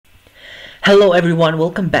Hello everyone,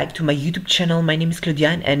 welcome back to my YouTube channel. My name is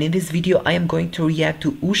Klodjan, and in this video I am going to react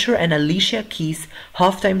to USHER and Alicia Keys'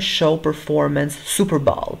 halftime show performance Super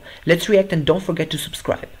Bowl. Let's react and don't forget to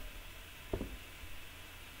subscribe.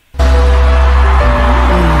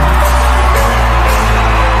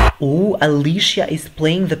 Oh, Alicia is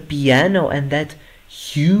playing the piano and that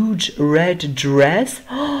huge red dress.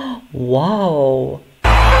 Wow.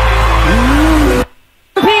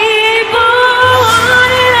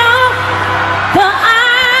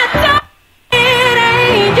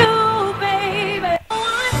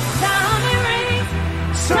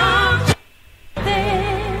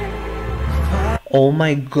 Oh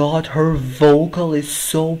my god, her vocal is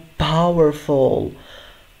so powerful.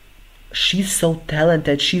 She's so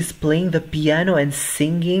talented. She's playing the piano and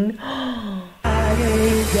singing.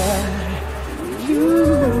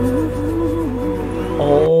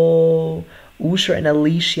 Oh, USHER and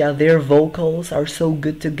Alicia, their vocals are so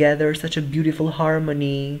good together. Such a beautiful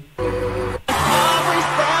harmony.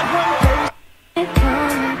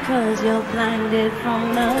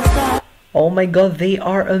 Oh my god, they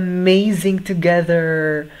are amazing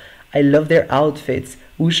together. I love their outfits.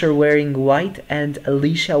 USHER wearing white and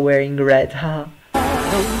Alicia wearing red, huh?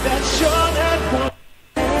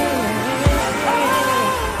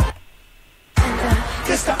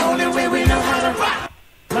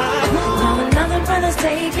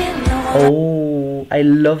 Oh, I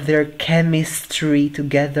love their chemistry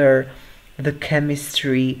together. The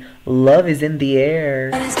chemistry. Love is in the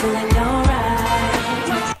air.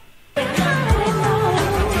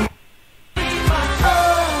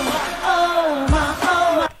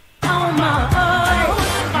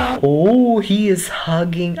 Oh, he is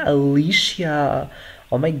hugging Alicia.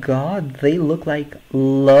 Oh my god, they look like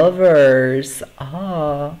lovers.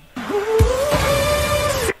 Ah.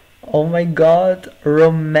 Oh my god,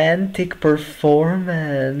 romantic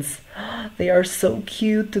performance. They are so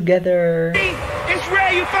cute together. It's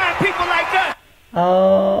rare you find people like that.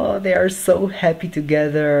 Oh, they are so happy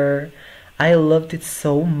together. I loved it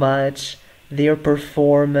so much. Their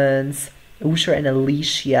performance. USHER and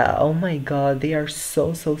Alicia, oh my god, they are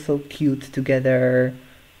so cute together.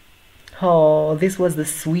 Oh, this was the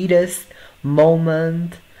sweetest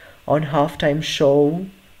moment on halftime show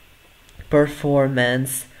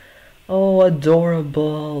performance. Oh,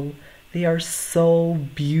 adorable. They are so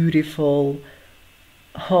beautiful.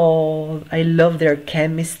 Oh, I love their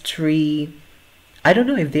chemistry. I don't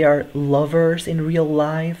know if they are lovers in real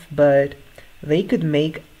life, but they could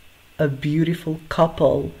make a beautiful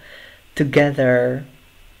couple together.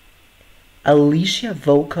 Alicia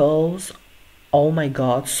vocals, oh my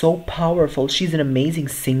god, so powerful. She's an amazing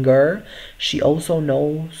singer. She also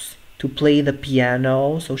knows to play the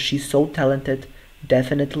piano, so she's so talented,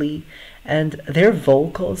 definitely. And their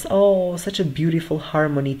vocals, oh, such a beautiful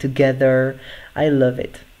harmony together. I love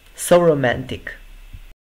it. So romantic.